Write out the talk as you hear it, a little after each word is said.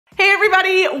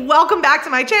everybody, welcome back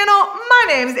to my channel. My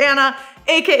name is Anna,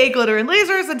 aka Glitter and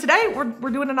Lasers, and today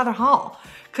we're doing another haul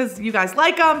because you guys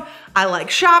like them. I like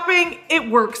shopping.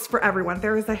 It works for everyone.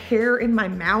 There is a hair in my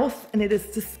mouth and it is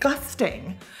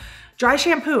disgusting. Dry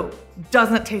shampoo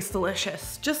doesn't taste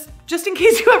delicious. Just in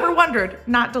case you ever wondered,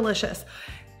 not delicious.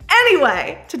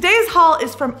 Anyway, today's haul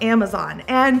is from Amazon,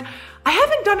 and I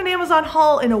haven't done an Amazon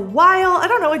haul in a while. I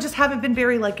don't know, I just haven't been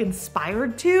very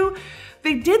inspired to.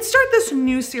 They did start this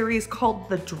new series called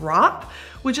The Drop,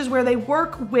 which is where they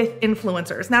work with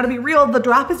influencers. Now, to be real, The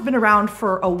Drop has been around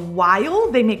for a while.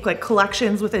 They make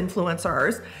collections with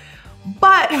influencers,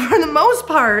 but for the most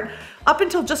part, up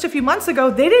until just a few months ago,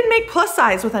 they didn't make plus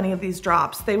size with any of these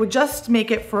drops. They would just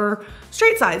make it for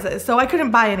straight sizes, so I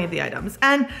couldn't buy any of the items.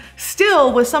 And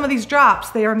still, with some of these drops,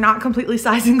 they are not completely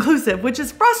size inclusive, which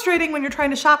is frustrating when you're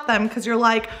trying to shop them because you're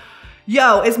like,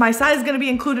 yo, is my size gonna be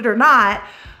included or not?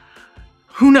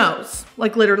 Who knows?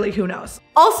 Literally, who knows?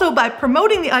 Also, by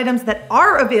promoting the items that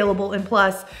are available in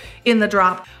plus in the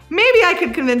drop, maybe I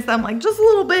could convince them just a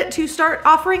little bit to start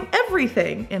offering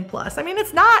everything in plus. I mean,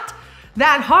 it's not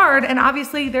that hard, and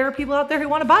obviously there are people out there who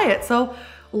want to buy it, so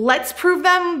let's prove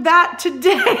them that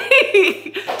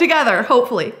today together,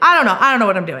 hopefully. I don't know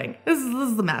what I'm doing. This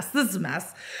is a mess. This is a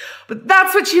mess. But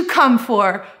that's what you come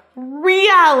for.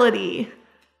 Reality,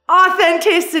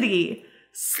 authenticity,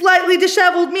 slightly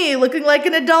disheveled me looking like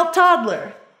an adult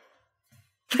toddler.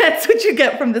 That's what you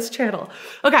get from this channel.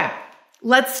 Okay,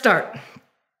 let's start.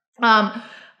 I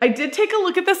did take a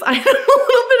look at this item a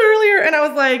little bit earlier, and I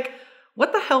was like,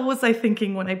 what the hell was I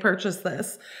thinking when I purchased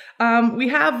this? We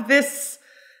have this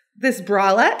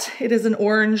bralette. It is an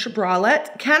orange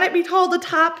bralette. Can it be called a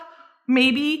top?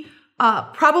 Maybe.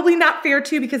 Probably not fair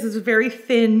to, because it's a very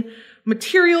thin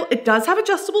material. It does have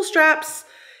adjustable straps.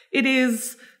 It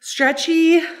is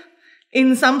stretchy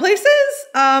in some places.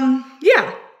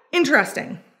 Yeah,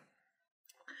 interesting.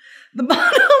 The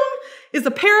bottom is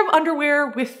a pair of underwear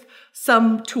with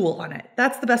some tulle on it.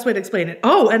 That's the best way to explain it.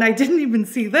 Oh, and I didn't even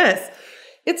see this.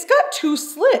 It's got two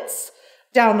slits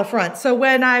down the front. So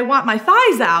when I want my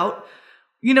thighs out,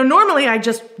 normally I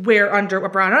just wear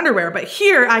brown underwear, but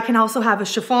here I can also have a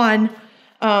chiffon.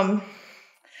 I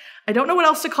don't know what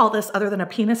else to call this other than a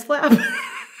penis flap.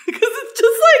 Because it's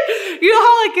just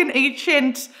how in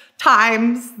ancient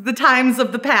times, the times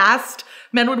of the past,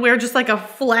 men would wear just a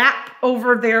flap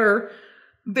over their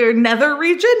nether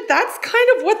region. That's kind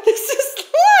of what this is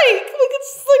like.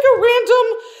 It's just a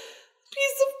random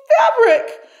piece of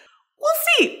fabric. We'll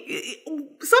see.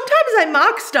 Sometimes I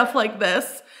mock stuff like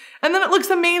this, and then it looks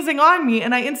amazing on me,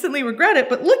 and I instantly regret it.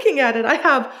 But looking at it, I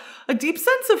have a deep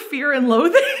sense of fear and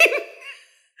loathing.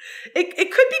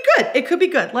 It could be good. It could be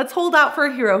good. Let's hold out for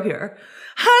a hero here.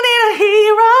 I need a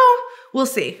hero. We'll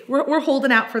see. We're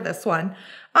holding out for this one.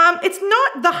 It's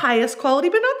not the highest quality,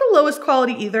 but not the lowest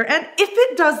quality either. And if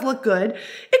it does look good,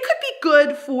 it could be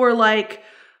good for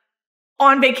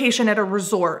on vacation at a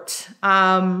resort.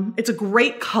 It's a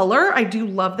great color. I do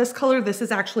love this color. This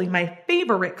is actually my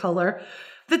favorite color.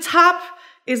 The top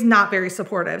is not very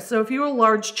supportive. So if you're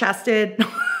large chested,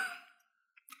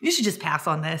 you should just pass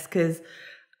on this because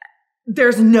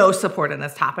there's no support in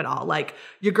this top at all.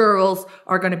 Your girls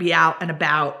are going to be out and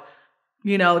about.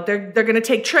 They're going to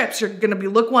take trips. You're going to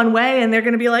look one way and they're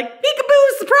going to be like,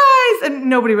 peekaboo, surprise. And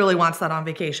nobody really wants that on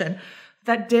vacation.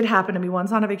 That did happen to me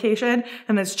once on a vacation.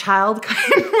 And this child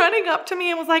came running up to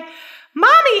me and was like, Mommy,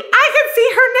 I can see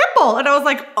her nipple. And I was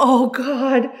like, oh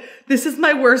God, this is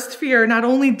my worst fear. Not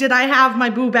only did I have my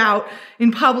boob out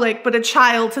in public, but a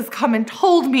child has come and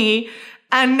told me.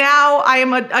 And now I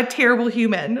am a terrible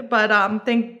human. But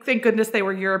thank goodness they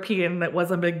were European. That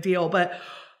wasn't a big deal. But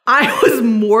I was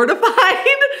mortified,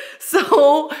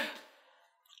 so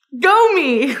go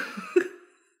me. I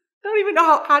don't even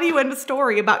know how do you end a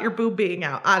story about your boob being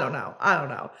out? I don't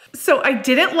know. So I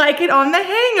didn't like it on the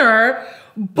hanger,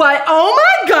 but oh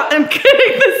my God, I'm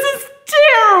kidding. This is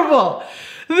terrible.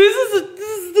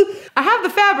 I have the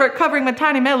fabric covering my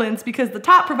tiny melons because the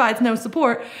top provides no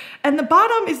support, and the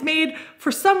bottom is made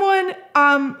for someone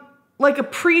like a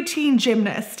preteen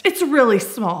gymnast. It's really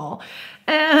small.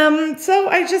 So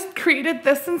I just created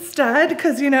this instead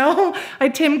because, I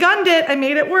Tim Gunned it. I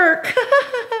made it work.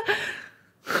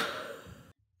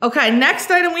 Okay,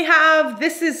 next item we have,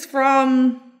 this is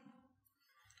from,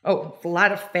 a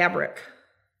lot of fabric.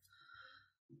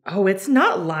 Oh, it's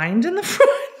not lined in the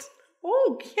front.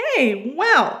 Okay,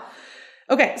 well.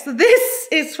 Okay, so this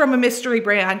is from a mystery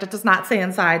brand. It does not say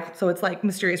inside, so it's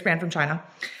mysterious brand from China.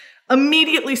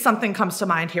 Immediately something comes to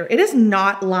mind here. It is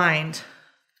not lined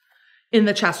in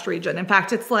the chest region. In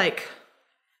fact, it's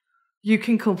you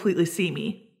can completely see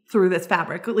me through this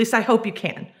fabric. At least I hope you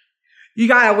can. You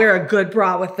gotta wear a good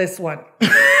bra with this one.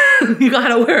 You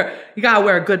gotta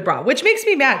wear a good bra, which makes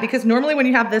me mad because normally when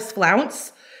you have this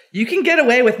flounce, you can get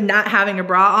away with not having a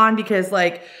bra on because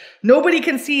like nobody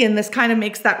can see and this kind of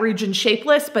makes that region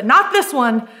shapeless, but not this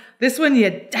one. This one, you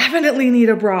definitely need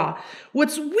a bra.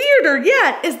 What's weirder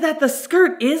yet is that the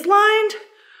skirt is lined.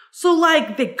 So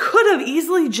like they could have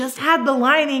easily just had the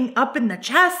lining up in the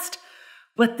chest,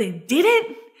 but they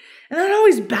didn't. And that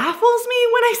always baffles me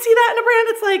when I see that in a brand.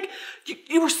 It's like,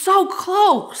 you were so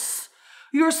close.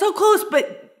 You were so close,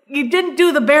 but you didn't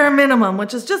do the bare minimum,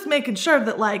 which is just making sure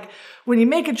that like when you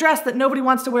make a dress that nobody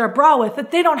wants to wear a bra with,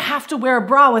 that they don't have to wear a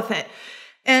bra with it.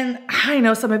 And I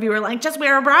know some of you are like, just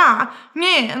wear a bra.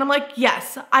 Yeah. And I'm like,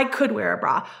 yes, I could wear a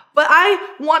bra, but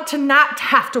I want to not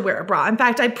have to wear a bra. In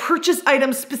fact, I purchase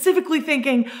items specifically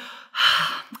thinking,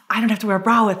 I don't have to wear a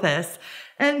bra with this.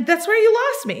 And that's where you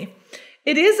lost me.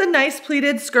 It is a nice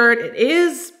pleated skirt. It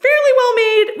is fairly well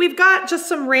made. We've got just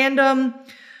some random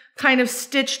kind of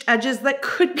stitched edges that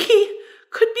could be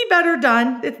better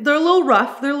done. They're a little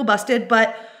rough, they're a little busted,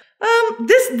 but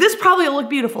this probably will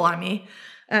look beautiful on me.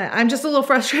 I'm just a little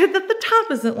frustrated that the top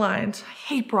isn't lined. I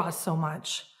hate bras so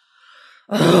much.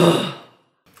 Ugh.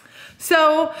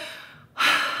 So,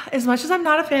 as much as I'm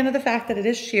not a fan of the fact that it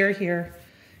is sheer here,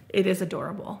 it is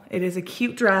adorable. It is a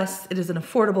cute dress. It is an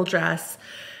affordable dress.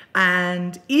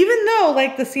 And even though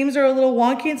like the seams are a little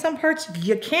wonky in some parts,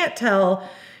 you can't tell.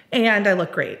 And I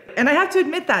look great. And I have to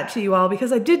admit that to you all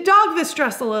because I did dog this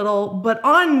dress a little, but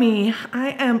on me,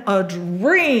 I am a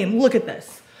dream. Look at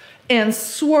this. And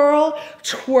swirl,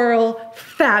 twirl,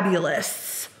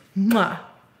 fabulous. Mwah.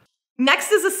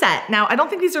 Next is a set. Now, I don't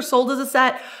think these are sold as a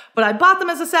set, but I bought them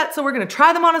as a set, so we're gonna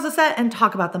try them on as a set and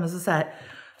talk about them as a set.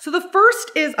 So the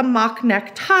first is a mock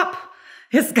neck top.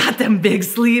 It's got them big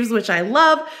sleeves, which I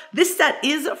love. This set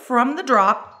is from the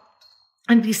drop.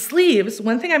 And these sleeves,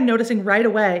 one thing I'm noticing right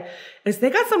away is they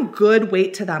got some good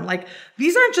weight to them. Like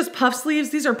these aren't just puff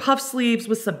sleeves, these are puff sleeves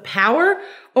with some power,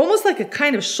 almost like a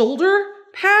kind of shoulder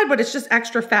pad, but it's just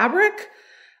extra fabric.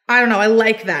 I don't know, I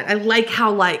like that. I like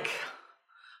how like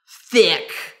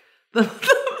thick the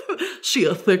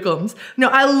sheer thickums. No,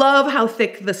 I love how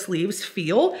thick the sleeves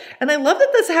feel. And I love that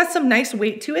this has some nice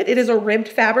weight to it. It is a ribbed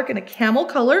fabric in a camel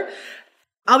color.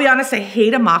 I'll be honest, I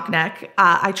hate a mock neck.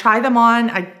 I try them on.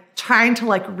 I'm trying to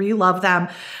like re-love them.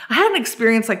 I had an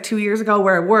experience like 2 years ago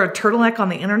where I wore a turtleneck on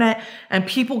the internet and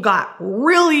people got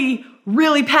really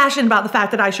passionate about the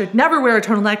fact that I should never wear a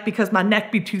turtleneck because my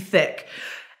neck be too thick.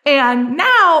 And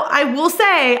now I will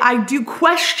say I do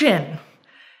question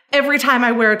every time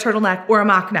I wear a turtleneck or a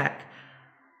mock neck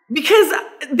because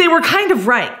they were kind of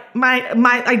right.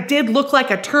 I did look like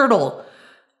a turtle,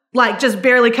 like just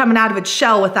barely coming out of its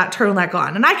shell with that turtleneck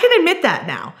on. And I can admit that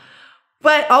now,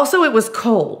 but also it was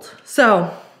cold.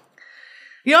 So,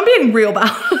 you know, I'm being real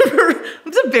about it.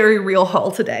 It's a very real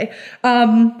haul today.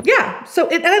 Yeah, so,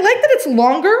 and I like that it's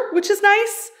longer, which is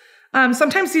nice.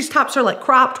 Sometimes these tops are like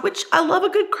cropped, which I love a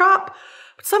good crop,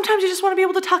 but sometimes you just want to be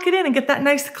able to tuck it in and get that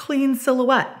nice clean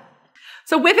silhouette.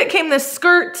 So with it came this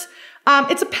skirt.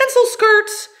 It's a pencil skirt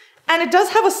and it does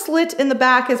have a slit in the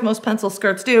back as most pencil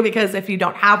skirts do because if you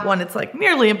don't have one, it's like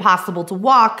nearly impossible to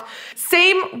walk.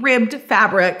 Same ribbed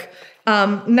fabric.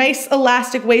 Nice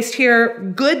elastic waist here,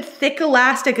 good thick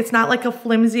elastic. It's not like a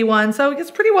flimsy one, so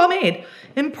it's pretty well made.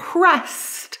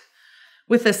 Impressed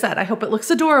with this set. I hope it looks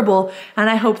adorable and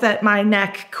I hope that my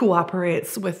neck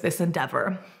cooperates with this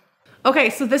endeavor. Okay,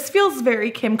 so this feels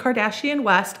very Kim Kardashian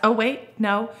West. Oh wait,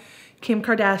 no. Kim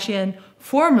Kardashian,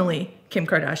 formerly Kim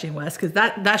Kardashian West, because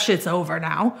that shit's over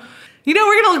now. You know,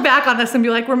 we're gonna look back on this and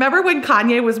be like, remember when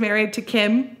Kanye was married to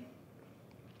Kim?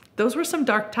 Those were some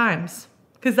dark times,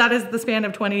 because that is the span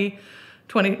of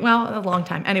 2020, well, a long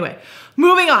time. Anyway,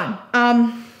 moving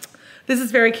on. This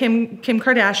is very Kim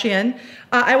Kardashian.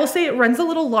 I will say it runs a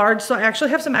little large, so I actually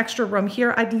have some extra room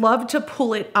here. I'd love to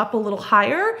pull it up a little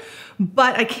higher,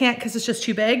 but I can't because it's just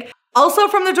too big. Also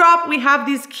from the drop, we have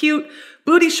these cute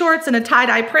booty shorts in a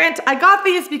tie-dye print. I got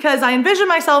these because I envision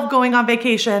myself going on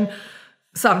vacation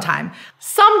sometime.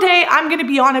 Someday I'm gonna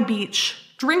be on a beach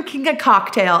drinking a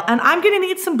cocktail and I'm gonna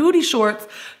need some booty shorts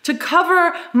to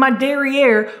cover my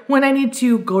derriere when I need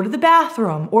to go to the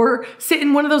bathroom or sit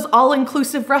in one of those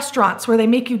all-inclusive restaurants where they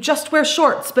make you just wear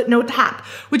shorts but no top,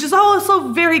 which is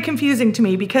also very confusing to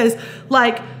me because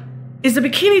like, is a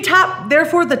bikini top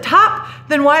therefore the top?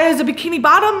 Then why is a bikini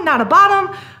bottom not a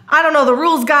bottom? I don't know the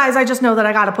rules, guys. I just know that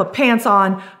I gotta put pants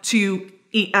on to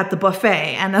eat at the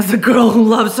buffet. And as a girl who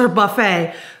loves her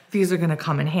buffet, these are gonna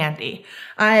come in handy.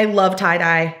 I love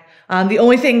tie-dye. The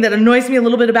only thing that annoys me a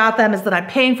little bit about them is that I'm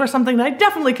paying for something that I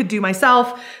definitely could do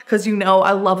myself because you know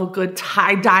I love a good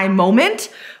tie-dye moment.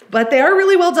 but they are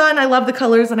really well done. I love the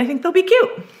colors and I think they'll be cute.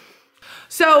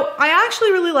 So I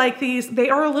actually really like these. They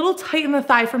are a little tight in the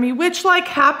thigh for me, which like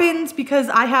happens because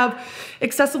I have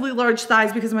excessively large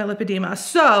thighs because of my lipedema.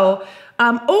 So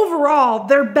overall,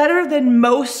 they're better than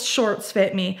most shorts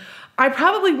fit me. I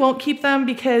probably won't keep them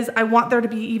because I want there to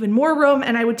be even more room,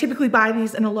 and I would typically buy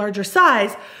these in a larger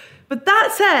size. But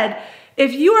that said,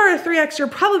 if you are a 3X, you're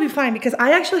probably fine because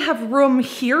I actually have room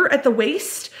here at the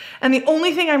waist, and the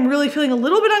only thing I'm really feeling a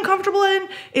little bit uncomfortable in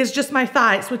is just my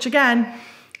thighs, which again,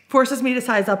 forces me to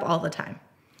size up all the time.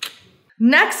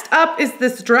 Next up is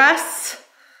this dress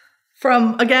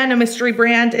from, again, a mystery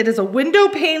brand. It is a window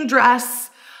pane dress.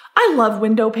 I love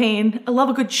window pane. I love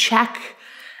a good check.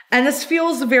 And this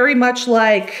feels very much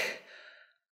like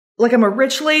I'm a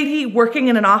rich lady working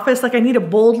in an office. Like I need a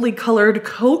boldly colored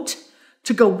coat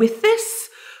to go with this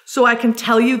so I can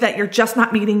tell you that you're just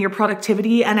not meeting your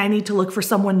productivity and I need to look for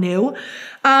someone new.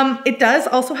 It does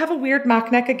also have a weird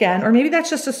mock neck again, or maybe that's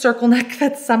just a circle neck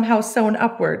that's somehow sewn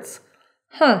upwards.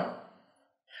 Huh.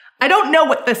 I don't know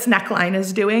what this neckline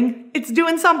is doing. It's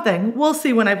doing something. We'll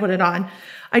see when I put it on.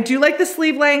 I do like the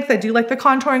sleeve length. I do like the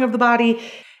contouring of the body.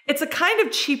 It's a kind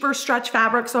of cheaper stretch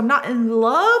fabric, so I'm not in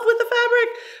love with the fabric,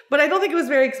 but I don't think it was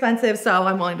very expensive, so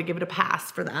I'm willing to give it a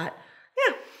pass for that.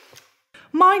 Yeah.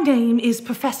 My name is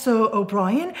Professor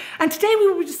O'Brien, and today we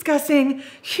will be discussing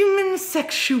human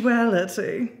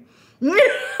sexuality.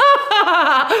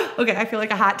 Okay, I feel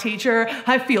like a hot teacher.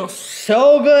 I feel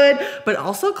so good, but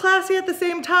also classy at the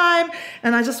same time.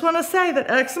 And I just want to say that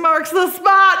X marks the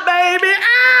spot, baby.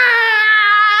 Ah!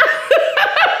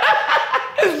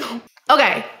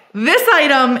 Okay, this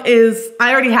item is,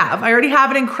 I already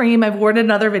have it in cream. I've worn it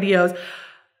in other videos.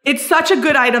 It's such a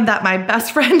good item that my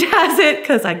best friend has it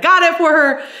because I got it for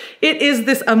her. It is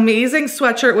this amazing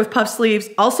sweatshirt with puff sleeves,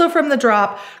 also from The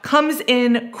Drop, comes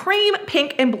in cream,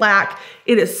 pink, and black.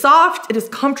 It is soft, it is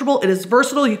comfortable, it is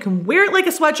versatile. You can wear it like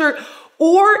a sweatshirt,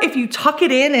 or if you tuck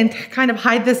it in and kind of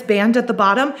hide this band at the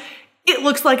bottom, it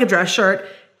looks like a dress shirt.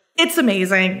 It's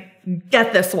amazing.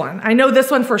 Get this one. I know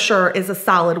this one for sure is a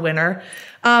solid winner.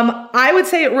 I would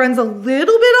say it runs a little bit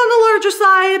on the larger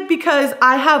side because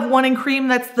I have one in cream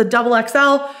that's the double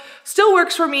XL. Still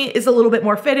works for me, is a little bit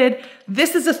more fitted.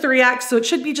 This is a 3X, so it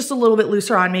should be just a little bit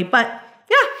looser on me, but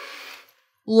yeah,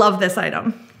 love this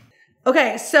item.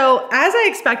 Okay, so as I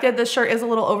expected, this shirt is a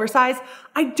little oversized.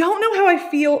 I don't know how I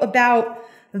feel about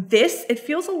this. It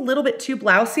feels a little bit too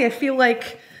blousy. I feel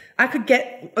like I could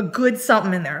get a good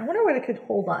something in there. I wonder what I could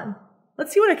hold on.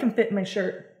 Let's see what I can fit in my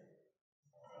shirt.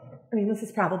 I mean, this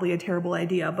is probably a terrible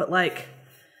idea, but like,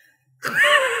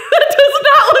 that does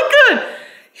not look good.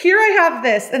 Here I have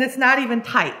this, and it's not even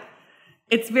tight.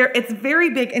 It's very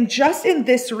big, and just in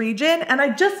this region, and I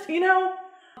just,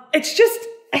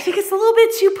 I think it's a little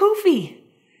bit too poofy.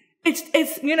 It's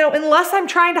unless I'm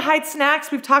trying to hide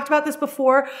snacks, we've talked about this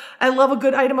before. I love a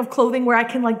good item of clothing where I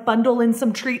can like bundle in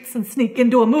some treats and sneak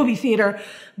into a movie theater.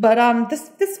 But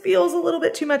this feels a little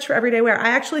bit too much for everyday wear. I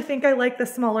actually think I like the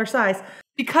smaller size.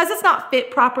 Because it's not fit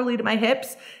properly to my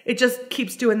hips, it just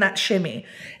keeps doing that shimmy.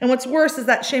 And what's worse is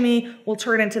that shimmy will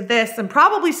turn into this and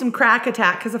probably some crack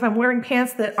attack, because if I'm wearing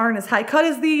pants that aren't as high cut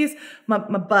as these, my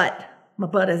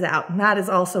butt is out, and that is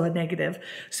also a negative.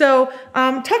 So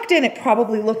tucked in, it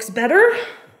probably looks better.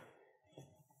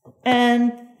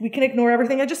 And we can ignore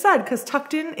everything I just said, because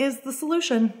tucked in is the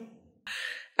solution.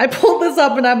 I pulled this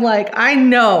up and I'm like, I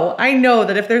know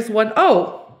that if there's one,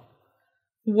 oh,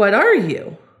 what are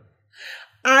you?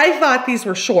 I thought these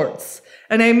were shorts,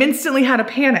 and I instantly had a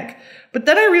panic. But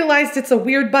then I realized it's a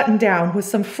weird button down with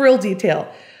some frill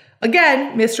detail.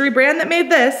 Again, mystery brand that made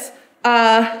this.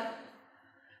 I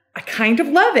kind of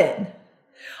love it.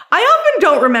 I often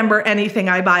don't remember anything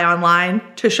I buy online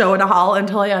to show in a haul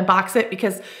until I unbox it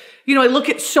because, I look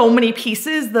at so many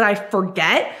pieces that I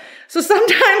forget. So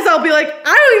sometimes I'll be like, I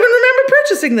don't even remember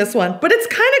purchasing this one, but it's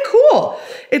kind of cool.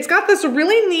 It's got this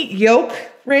really neat yoke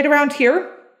right around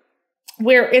here,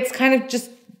 where it's kind of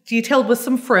just detailed with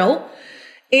some frill.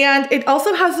 And it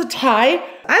also has a tie.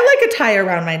 I like a tie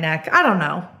around my neck. I don't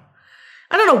know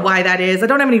why that is. I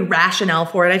don't have any rationale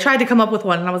for it. I tried to come up with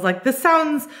one and I was like, this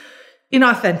sounds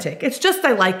inauthentic. It's just,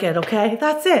 I like it, okay?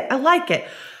 That's it. I like it.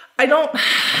 I don't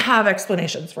have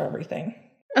explanations for everything.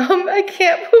 I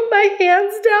can't put my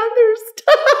hands down. They're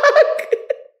stuck.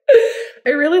 I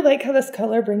really like how this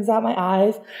color brings out my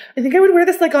eyes. I think I would wear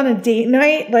this like on a date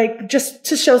night, like just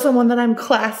to show someone that I'm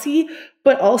classy,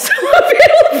 but also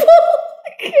available.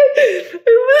 I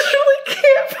literally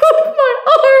can't move my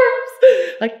arms.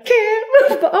 I can't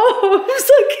move arms.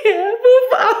 I can't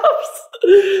move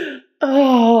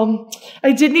arms.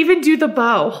 I didn't even do the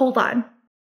bow. Hold on.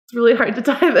 It's really hard to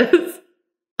tie this.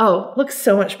 Oh, looks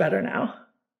so much better now.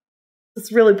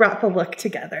 It's really brought the look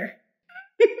together.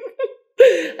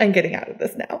 I'm getting out of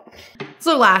this now.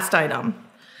 So last item.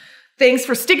 Thanks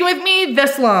for sticking with me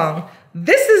this long.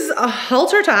 This is a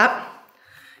halter top.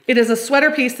 It is a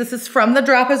sweater piece. This is from the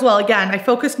drop as well. Again, I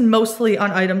focused mostly on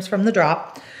items from the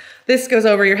drop. This goes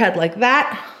over your head like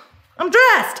that. I'm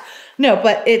dressed. No,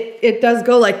 but it does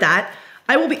go like that.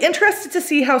 I will be interested to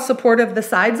see how supportive the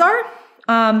sides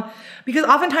are. Because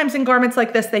oftentimes in garments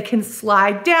like this, they can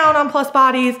slide down on plus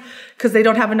bodies because they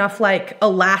don't have enough like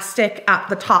elastic at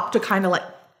the top to kind of like,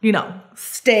 you know,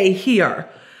 stay here.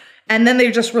 And then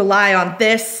they just rely on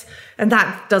this, and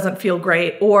that doesn't feel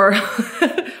great. Or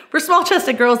for small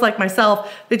chested girls like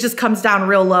myself, it just comes down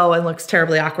real low and looks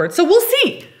terribly awkward. So we'll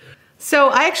see. So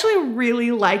I actually really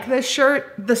like this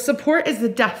shirt. The support is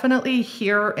definitely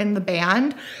here in the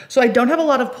band. So I don't have a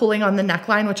lot of pulling on the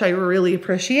neckline, which I really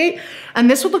appreciate. And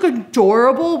this would look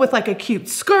adorable with like a cute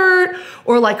skirt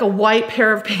or like a white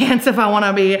pair of pants if I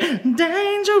wanna be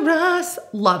dangerous.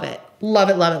 Love it, love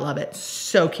it, love it, love it.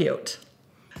 So cute.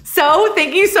 So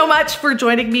thank you so much for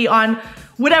joining me on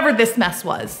whatever this mess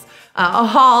was. A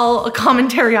haul, a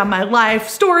commentary on my life,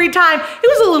 story time. It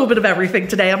was a little bit of everything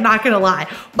today, I'm not gonna lie.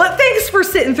 But thanks for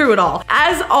sitting through it all.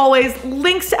 As always,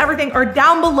 links to everything are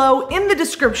down below in the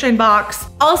description box.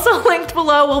 Also linked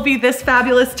below will be this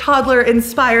fabulous toddler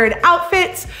inspired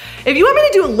outfit. If you want me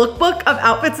to do a lookbook of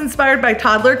outfits inspired by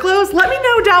toddler clothes, let me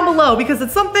know down below because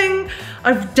it's something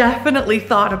I've definitely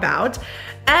thought about.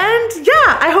 And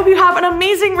yeah, I hope you have an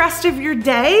amazing rest of your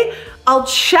day. I'll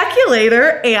check you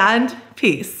later and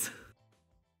peace.